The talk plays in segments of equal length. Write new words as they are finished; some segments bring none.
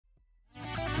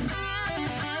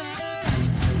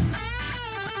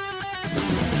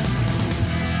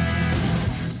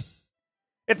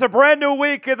It's a brand new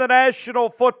week in the National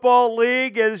Football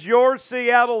League as your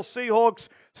Seattle Seahawks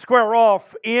square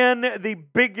off in the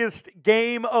biggest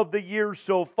game of the year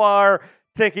so far,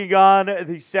 taking on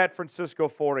the San Francisco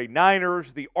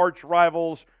 49ers, the arch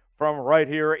rivals from right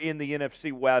here in the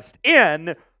NFC West,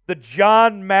 in the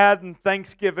John Madden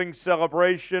Thanksgiving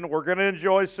Celebration. We're going to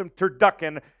enjoy some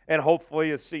turducken and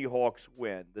hopefully a Seahawks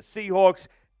win. The Seahawks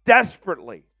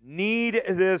desperately need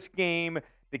this game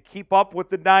to keep up with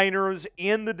the Niners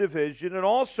in the division and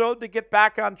also to get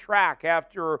back on track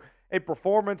after a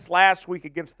performance last week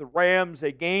against the Rams,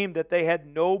 a game that they had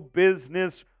no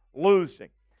business losing.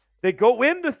 They go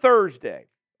into Thursday,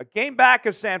 a game back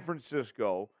of San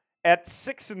Francisco at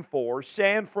 6-4,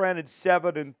 San Fran at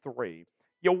 7-3.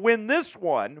 You win this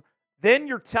one, then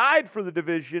you're tied for the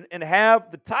division and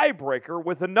have the tiebreaker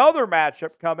with another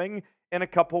matchup coming in a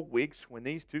couple weeks when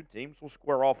these two teams will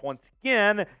square off once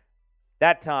again,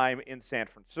 that time in San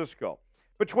Francisco.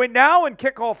 Between now and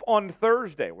kickoff on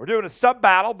Thursday, we're doing a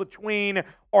sub-battle between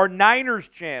our Niners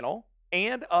channel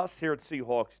and us here at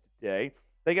Seahawks Today.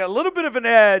 They got a little bit of an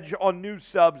edge on new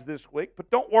subs this week,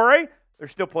 but don't worry, there's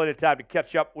still plenty of time to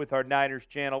catch up with our Niners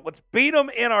channel. Let's beat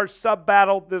them in our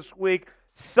sub-battle this week.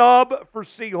 Sub for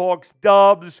Seahawks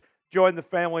Dubs. Join the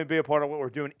family and be a part of what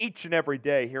we're doing each and every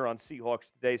day here on Seahawks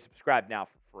Today. Subscribe now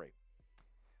for free.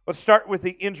 Let's start with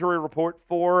the injury report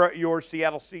for your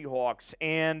Seattle Seahawks.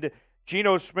 And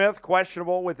Geno Smith,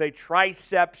 questionable with a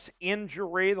triceps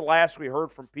injury. The last we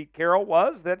heard from Pete Carroll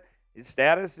was that his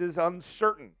status is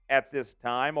uncertain at this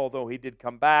time, although he did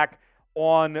come back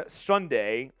on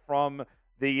Sunday from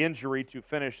the injury to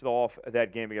finish off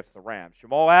that game against the Rams.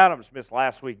 Jamal Adams missed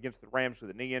last week against the Rams with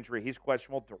a knee injury. He's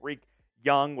questionable. Dareke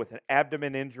Young with an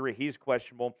abdomen injury. He's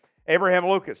questionable. Abraham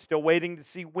Lucas still waiting to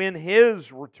see when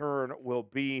his return will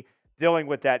be, dealing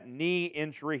with that knee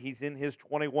injury. He's in his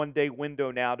 21-day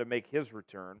window now to make his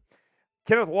return.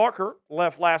 Kenneth Walker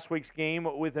left last week's game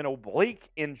with an oblique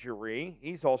injury.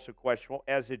 He's also questionable,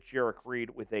 as is Jerrick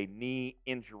with a knee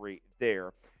injury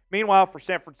there. Meanwhile, for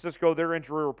San Francisco, their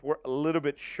injury report a little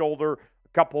bit shoulder.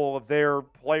 A couple of their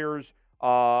players,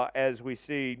 as we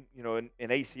see, an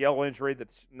ACL injury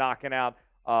that's knocking out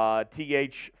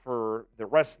TH for the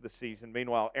rest of the season.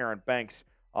 Meanwhile, Aaron Banks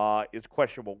is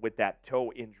questionable with that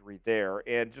toe injury there.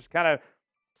 And just kind of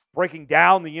breaking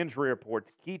down the injury report,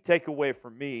 the key takeaway for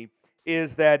me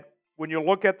is that when you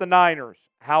look at the Niners,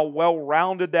 how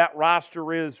well-rounded that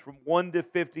roster is from 1 to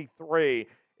 53,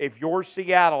 if you're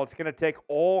Seattle, it's going to take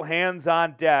all hands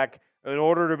on deck in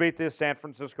order to beat this San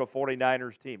Francisco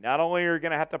 49ers team. Not only are you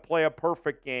going to have to play a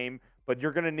perfect game, but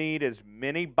you're going to need as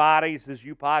many bodies as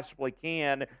you possibly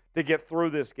can to get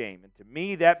through this game. And to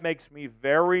me, that makes me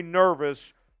very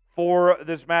nervous for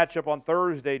this matchup on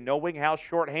Thursday, knowing how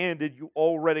shorthanded you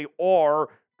already are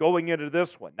going into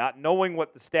this one, not knowing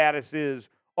what the status is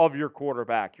of your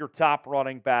quarterback, your top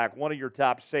running back, one of your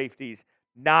top safeties.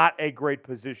 Not a great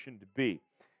position to be.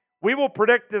 We will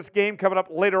predict this game coming up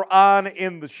later on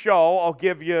in the show. I'll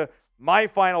give you my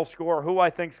final score, who I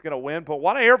think is going to win, but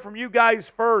want to hear from you guys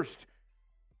first.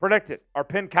 Predict it. Our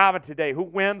pinned comment today. Who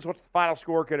wins? What's the final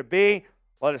score going to be?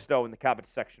 Let us know in the comment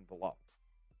section below.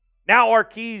 Now our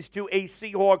keys to a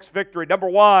Seahawks victory. Number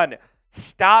one,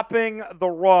 stopping the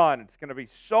run. It's going to be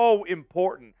so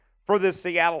important for this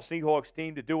Seattle Seahawks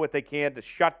team to do what they can to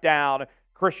shut down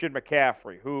Christian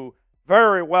McCaffrey, who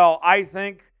very well, I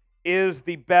think, is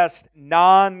the best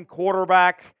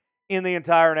non-quarterback in the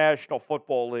entire National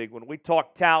Football League. When we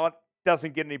talk talent,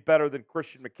 doesn't get any better than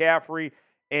Christian McCaffrey,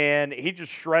 and he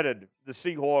just shredded the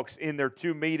Seahawks in their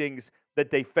two meetings that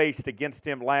they faced against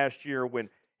him last year when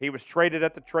he was traded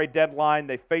at the trade deadline.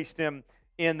 They faced him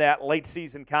in that late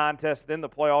season contest, then the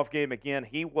playoff game again.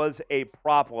 He was a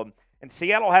problem. And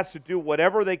Seattle has to do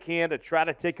whatever they can to try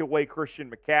to take away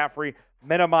Christian McCaffrey,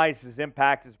 minimize his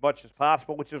impact as much as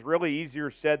possible, which is really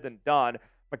easier said than done.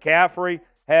 McCaffrey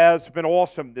has been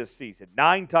awesome this season.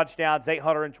 9 touchdowns,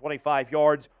 825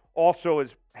 yards. Also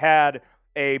has had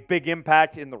a big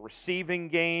impact in the receiving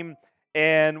game.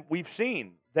 And we've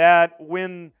seen that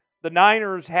when the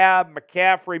Niners have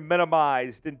McCaffrey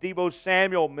minimized and Deebo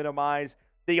Samuel minimized,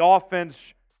 the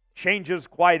offense changes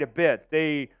quite a bit.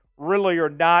 They really are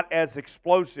not as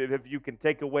explosive if you can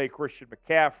take away Christian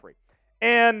McCaffrey.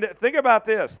 And think about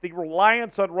this, the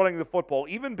reliance on running the football,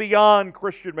 even beyond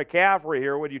Christian McCaffrey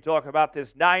here, when you talk about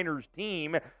this Niners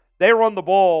team, they run the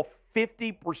ball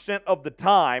 50% of the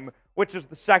time, which is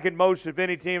the second most of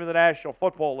any team in the National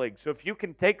Football League. So if you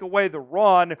can take away the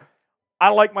run, I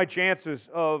like my chances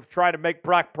of trying to make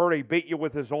Brock Purdy beat you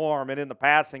with his arm and in the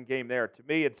passing game there. To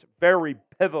me, it's very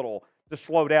pivotal to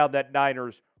slow down that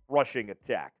Niners rushing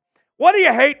attack. What do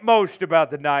you hate most about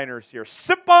the Niners here?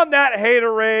 Sip on that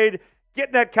haterade. Get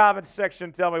in that comment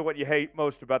section. Tell me what you hate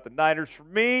most about the Niners. For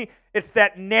me, it's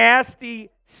that nasty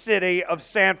city of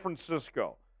San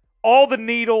Francisco. All the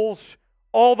needles,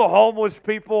 all the homeless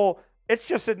people. It's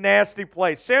just a nasty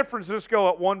place. San Francisco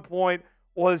at one point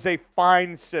was a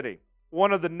fine city,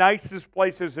 one of the nicest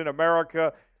places in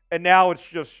America, and now it's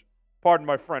just, pardon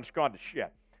my French, gone to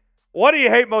shit. What do you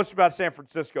hate most about San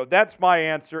Francisco? That's my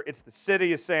answer. It's the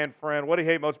city of San Fran. What do you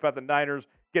hate most about the Niners?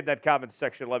 Get in that comment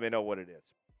section. Let me know what it is.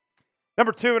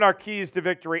 Number 2 in our keys to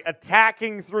victory,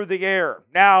 attacking through the air.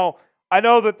 Now, I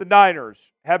know that the Niners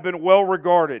have been well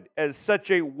regarded as such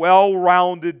a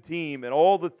well-rounded team and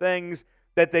all the things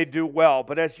that they do well.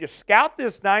 But as you scout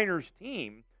this Niners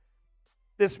team,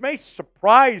 this may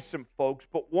surprise some folks,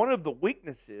 but one of the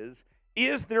weaknesses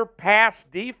is their pass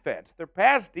defense. Their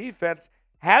pass defense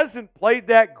hasn't played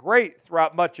that great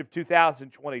throughout much of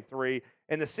 2023,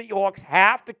 and the Seahawks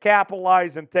have to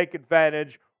capitalize and take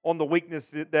advantage on the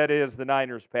weakness that is the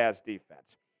Niners' pass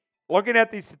defense. Looking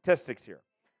at these statistics here,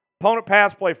 opponent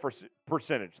pass play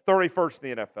percentage, 31st in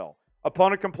the NFL.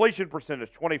 Opponent completion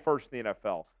percentage, 21st in the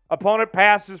NFL. Opponent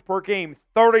passes per game,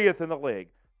 30th in the league.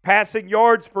 Passing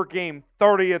yards per game,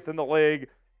 30th in the league.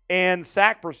 And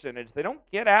sack percentage, they don't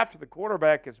get after the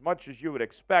quarterback as much as you would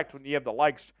expect when you have the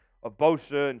likes of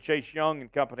Bosa and Chase Young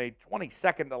and company,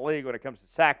 22nd in the league when it comes to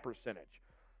sack percentage.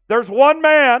 There's one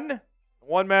man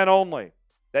only,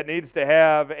 that needs to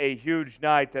have a huge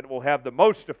night that will have the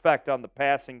most effect on the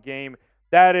passing game.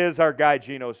 That is our guy,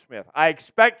 Geno Smith. I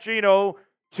expect Geno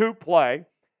to play,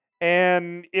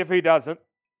 and if he doesn't,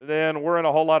 then we're in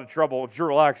a whole lot of trouble if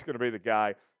Drew Lock's going to be the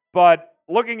guy. But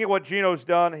looking at what Geno's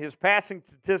done, his passing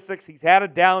statistics, he's had a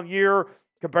down year,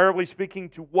 comparably speaking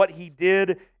to what he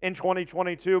did in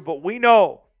 2022. But we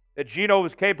know that Geno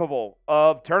is capable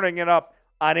of turning it up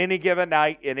on any given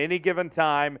night, at any given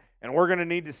time, and we're going to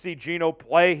need to see Geno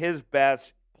play his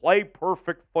best, play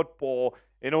perfect football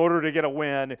in order to get a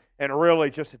win and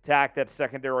really just attack that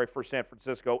secondary for San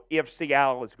Francisco if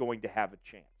Seattle is going to have a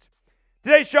chance.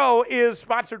 Today's show is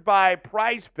sponsored by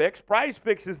Prize Picks. Prize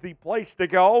Picks is the place to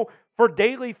go for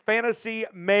daily fantasy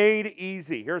made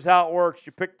easy. Here's how it works.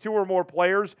 You pick 2 or more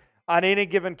players on any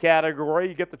given category.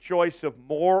 You get the choice of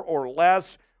more or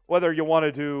less, whether you want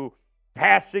to do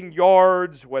passing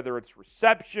yards, whether it's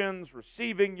receptions,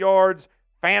 receiving yards,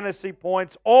 fantasy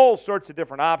points, all sorts of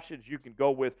different options you can go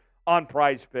with on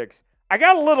Prize Picks. I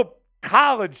got a little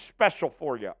college special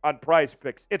for you on Prize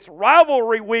Picks. It's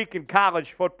rivalry week in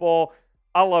college football.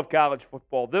 I love college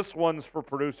football. This one's for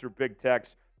producer Big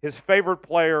Tex. His favorite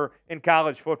player in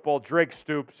college football, Drake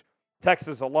Stoops,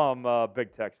 Texas alum,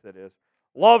 Big Tex that is.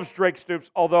 Loves Drake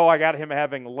Stoops, although I got him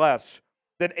having less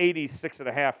than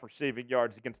 86.5 receiving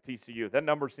yards against TCU. That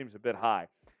number seems a bit high.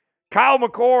 Kyle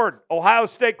McCord, Ohio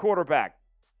State quarterback.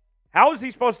 How is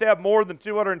he supposed to have more than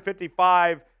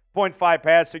 255.5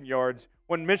 passing yards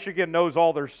when Michigan knows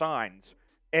all their signs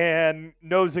and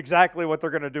knows exactly what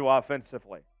they're going to do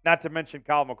offensively? Not to mention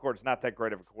Kyle McCord's not that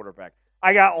great of a quarterback.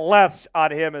 I got less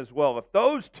on him as well. If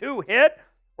those two hit,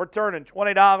 we're turning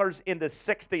 $20 into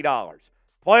 $60.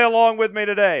 Play along with me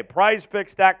today.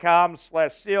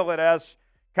 PrizePicks.com/CLNS.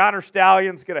 Connor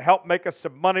Stallion's going to help make us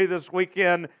some money this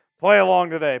weekend. Play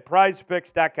along today.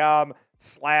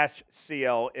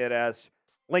 PrizePicks.com/CLNS.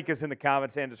 Link is in the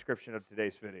comments and description of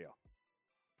today's video.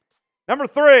 Number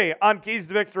 3 on keys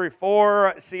to victory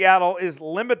for Seattle is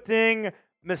limiting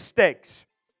mistakes.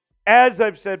 As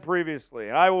I've said previously,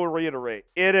 and I will reiterate,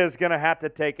 it is going to have to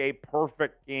take a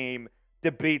perfect game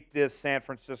to beat this San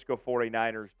Francisco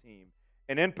 49ers team.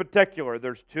 And in particular,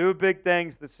 there's 2 big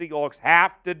things the Seahawks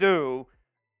have to do,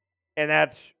 and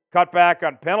that's cut back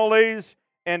on penalties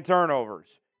and turnovers,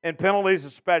 and penalties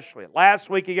especially. Last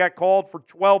week he got called for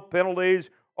 12 penalties,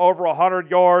 over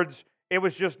 100 yards. It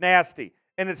was just nasty.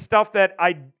 And it's stuff that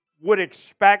I would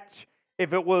expect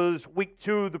if it was week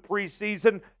 2 of the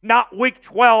preseason, not week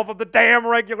 12 of the damn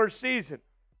regular season.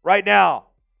 Right now,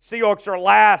 Seahawks are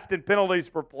last in penalties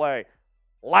per play,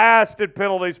 last in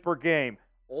penalties per game,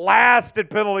 last in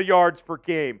penalty yards per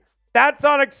game. That's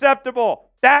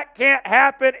unacceptable. That can't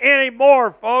happen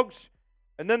anymore, folks.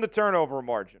 And then the turnover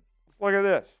margin. Let's look at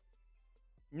this.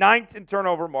 9th in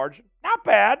turnover margin. Not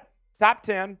bad. Top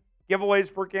 10.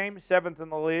 Giveaways per game, 7th in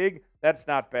the league. That's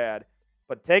not bad.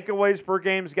 But takeaways per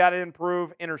game's got to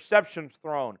improve. Interceptions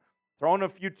thrown. Thrown a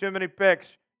few too many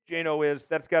picks. Geno is.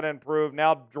 That's got to improve.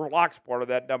 Now Drew Lock's part of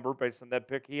that number based on that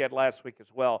pick he had last week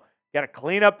as well. Got to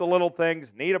clean up the little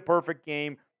things. Need a perfect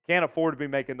game. Can't afford to be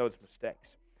making those mistakes.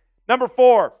 Number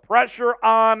 4, pressure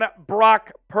on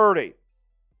Brock Purdy.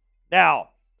 Now,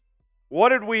 what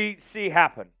did we see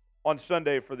happen on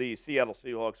Sunday for the Seattle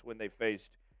Seahawks when they faced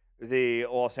the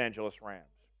Los Angeles Rams.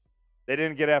 They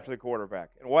didn't get after the quarterback.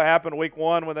 And what happened week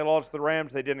one when they lost to the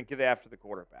Rams? They didn't get after the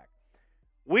quarterback.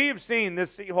 We've seen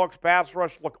this Seahawks pass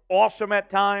rush look awesome at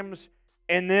times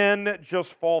and then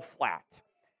just fall flat.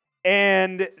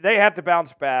 And they have to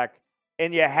bounce back,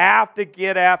 and you have to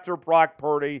get after Brock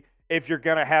Purdy if you're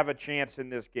going to have a chance in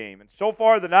this game. And so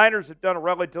far, the Niners have done a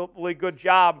relatively good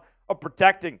job of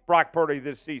protecting Brock Purdy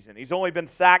this season. He's only been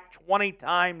sacked 20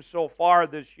 times so far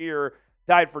this year,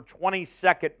 tied for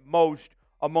 22nd most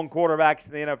among quarterbacks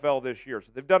in the NFL this year.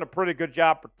 So they've done a pretty good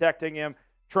job protecting him.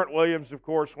 Trent Williams, of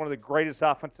course, one of the greatest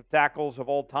offensive tackles of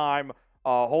all time,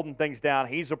 holding things down.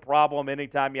 He's a problem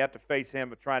anytime you have to face him,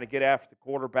 but trying to get after the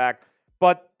quarterback.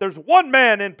 But there's one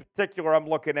man in particular I'm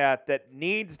looking at that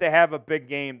needs to have a big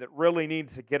game, that really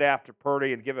needs to get after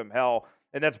Purdy and give him hell,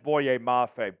 and that's Boye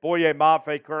Mafe. Boye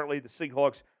Mafe, currently the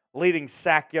Seahawks' leading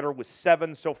sack getter with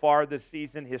 7 so far this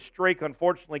season. His streak,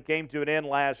 unfortunately, came to an end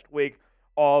last week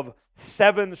of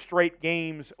 7 straight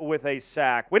games with a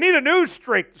sack. We need a new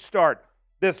streak to start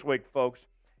this week, folks.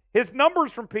 His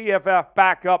numbers from PFF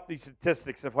back up the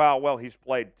statistics of how well he's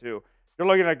played, too. You're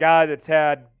looking at a guy that's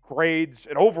had grades,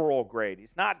 an overall grade.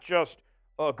 He's not just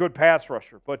a good pass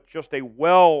rusher, but just a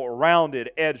well-rounded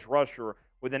edge rusher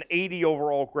with an 80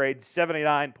 overall grade,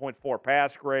 79.4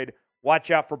 pass grade.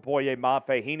 Watch out for Boye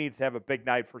Mafe. He needs to have a big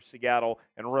night for Seattle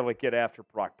and really get after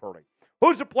Brock Purdy.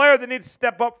 Who's a player that needs to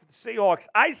step up for the Seahawks?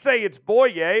 I say it's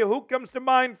Boye. Who comes to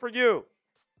mind for you?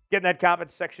 Get in that comment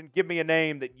section. Give me a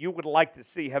name that you would like to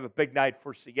see have a big night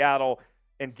for Seattle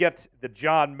and get the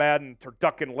John Madden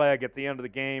turducken leg at the end of the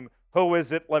game. Who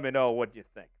is it? Let me know what you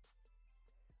think.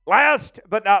 Last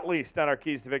but not least on our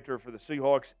keys to victory for the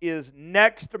Seahawks is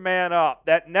next man up.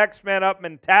 That next man up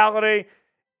mentality.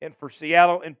 And for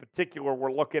Seattle in particular,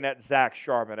 we're looking at Zach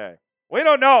Charbonnet. We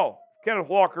don't know if Kenneth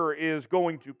Walker is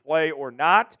going to play or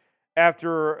not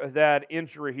after that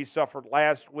injury he suffered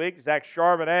last week. Zach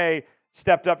Charbonnet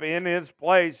stepped up in his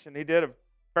place, and he did a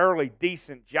fairly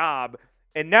decent job.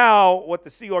 And now what the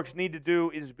Seahawks need to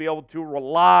do is be able to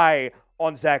rely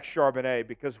on Zach Charbonnet,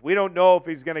 because we don't know if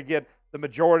he's going to get the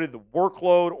majority of the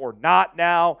workload or not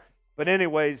now. But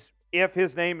anyways, if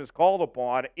his name is called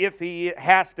upon, if he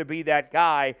has to be that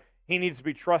guy, he needs to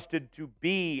be trusted to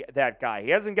be that guy. He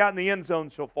hasn't gotten the end zone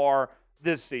so far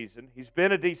this season. He's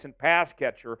been a decent pass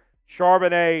catcher.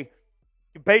 Charbonnet,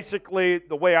 basically,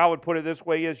 the way I would put it this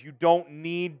way is you don't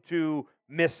need to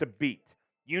miss a beat.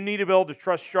 You need to be able to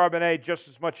trust Charbonnet just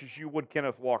as much as you would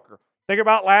Kenneth Walker. Think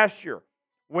about last year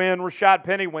when Rashad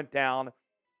Penny went down.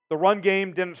 The run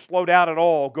game didn't slow down at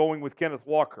all going with Kenneth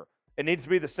Walker. It needs to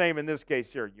be the same in this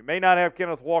case here. You may not have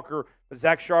Kenneth Walker, but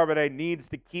Zach Charbonnet needs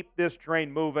to keep this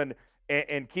train moving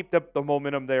and keep the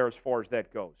momentum there as far as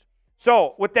that goes.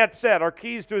 So, with that said, our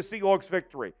keys to a Seahawks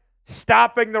victory: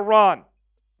 stopping the run.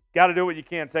 Got to do what you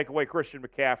can to take away Christian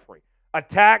McCaffrey.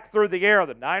 Attack through the air.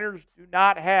 The Niners do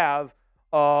not have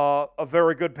a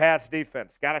very good pass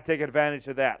defense. Got to take advantage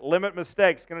of that. Limit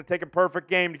mistakes. Going to take a perfect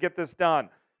game to get this done.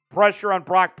 Pressure on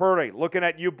Brock Purdy. Looking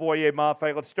at you, Boye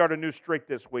Mafe. Let's start a new streak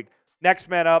this week. Next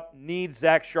man up needs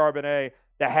Zach Charbonnet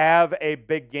to have a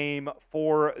big game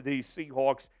for the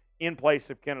Seahawks in place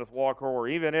of Kenneth Walker, or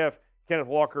even if Kenneth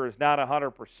Walker is not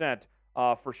 100%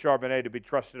 for Charbonnet to be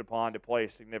trusted upon to play a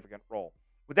significant role.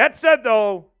 With that said,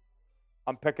 though,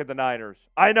 I'm picking the Niners.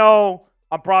 I know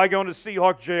I'm probably going to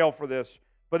Seahawk jail for this,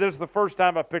 but this is the first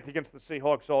time I've picked against the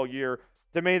Seahawks all year.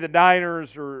 To me, the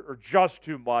Niners are just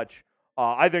too much.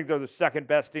 I think they're the second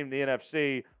best team in the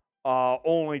NFC,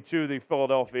 only to the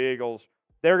Philadelphia Eagles.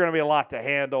 They're going to be a lot to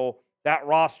handle. That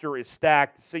roster is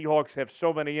stacked. The Seahawks have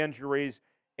so many injuries,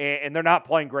 and they're not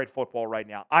playing great football right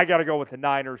now. I got to go with the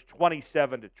Niners,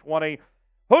 27-20.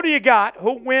 Who do you got?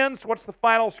 Who wins? What's the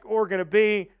final score going to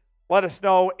be? Let us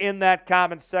know in that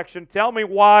comment section. Tell me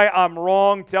why I'm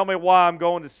wrong. Tell me why I'm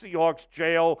going to Seahawks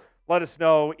jail. Let us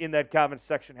know in that comment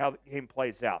section how the game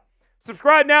plays out.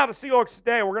 Subscribe now to Seahawks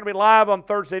Today. We're going to be live on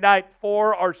Thursday night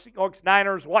for our Seahawks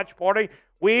Niners watch party.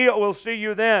 We will see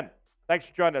you then. Thanks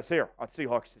for joining us here on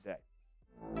Seahawks Today.